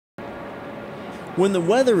When the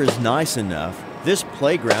weather is nice enough, this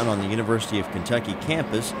playground on the University of Kentucky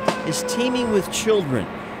campus is teeming with children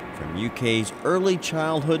from UK's Early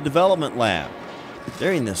Childhood Development Lab.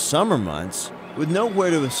 During the summer months, with nowhere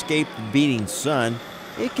to escape the beating sun,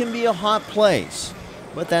 it can be a hot place,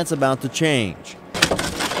 but that's about to change.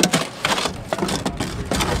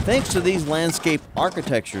 Thanks to these landscape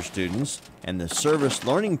architecture students and the service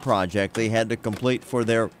learning project they had to complete for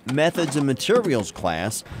their Methods and Materials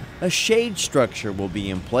class, a shade structure will be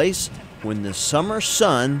in place when the summer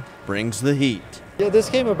sun brings the heat. Yeah, this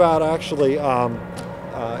came about actually,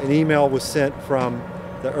 an email was sent from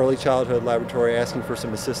the Early Childhood Laboratory asking for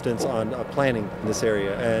some assistance on planting in this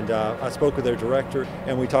area, and I spoke with their director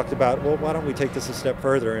and we talked about, well, why don't we take this a step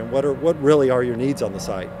further, and what really are your needs on the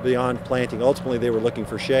site beyond planting? Ultimately they were looking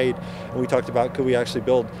for shade, and we talked about, could we actually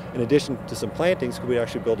build, in addition to some plantings, could we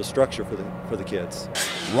actually build a structure for the kids?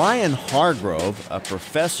 Ryan Hargrove, a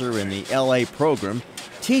professor in the LA program,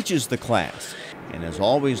 teaches the class and is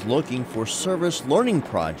always looking for service learning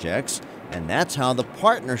projects, and that's how the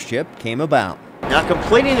partnership came about. Now,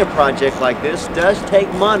 completing a project like this does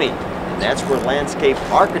take money, and that's where Landscape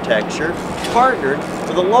Architecture partnered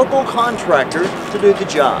with a local contractor to do the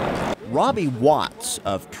job. Robby Watts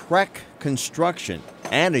of Trek Construction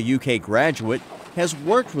and a UK graduate has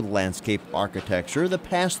worked with Landscape Architecture the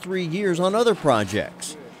past 3 years on other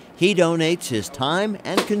projects. He donates his time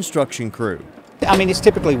and construction crew. I mean, it's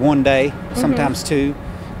typically one day, sometimes two.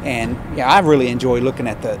 And yeah, I really enjoy looking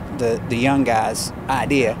at the young guys'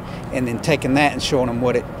 idea and then taking that and showing them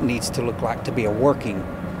what it needs to look like to be a working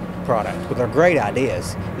product. With our great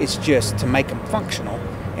ideas, it's just to make them functional.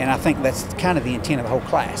 And I think that's kind of the intent of the whole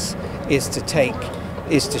class, is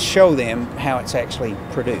to show them how it's actually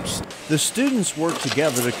produced. The students worked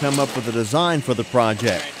together to come up with a design for the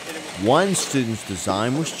project. One student's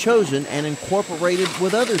design was chosen and incorporated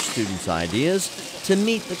with other students' ideas to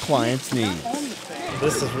meet the client's needs.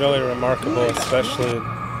 This is really remarkable, especially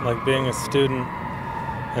like being a student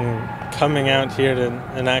and coming out here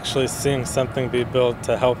and actually seeing something be built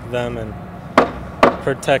to help them and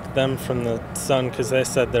protect them from the sun, because they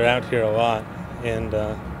said they're out here a lot, and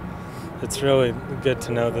it's really good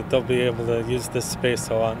to know that they'll be able to use this space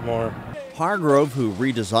a lot more. Hargrove, who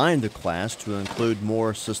redesigned the class to include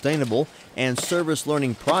more sustainable and service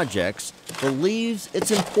learning projects, believes it's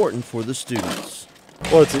important for the students.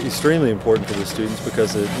 Well, it's extremely important for the students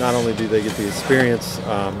because not only do they get the experience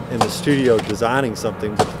in the studio designing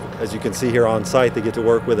something, but as you can see here on site, they get to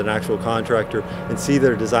work with an actual contractor and see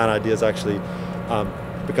their design ideas actually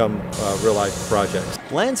become real-life projects.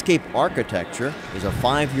 Landscape Architecture is a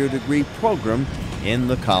 5-year degree program in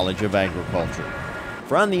the College of Agriculture.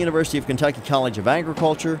 From the University of Kentucky College of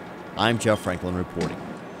Agriculture, I'm Jeff Franklin reporting.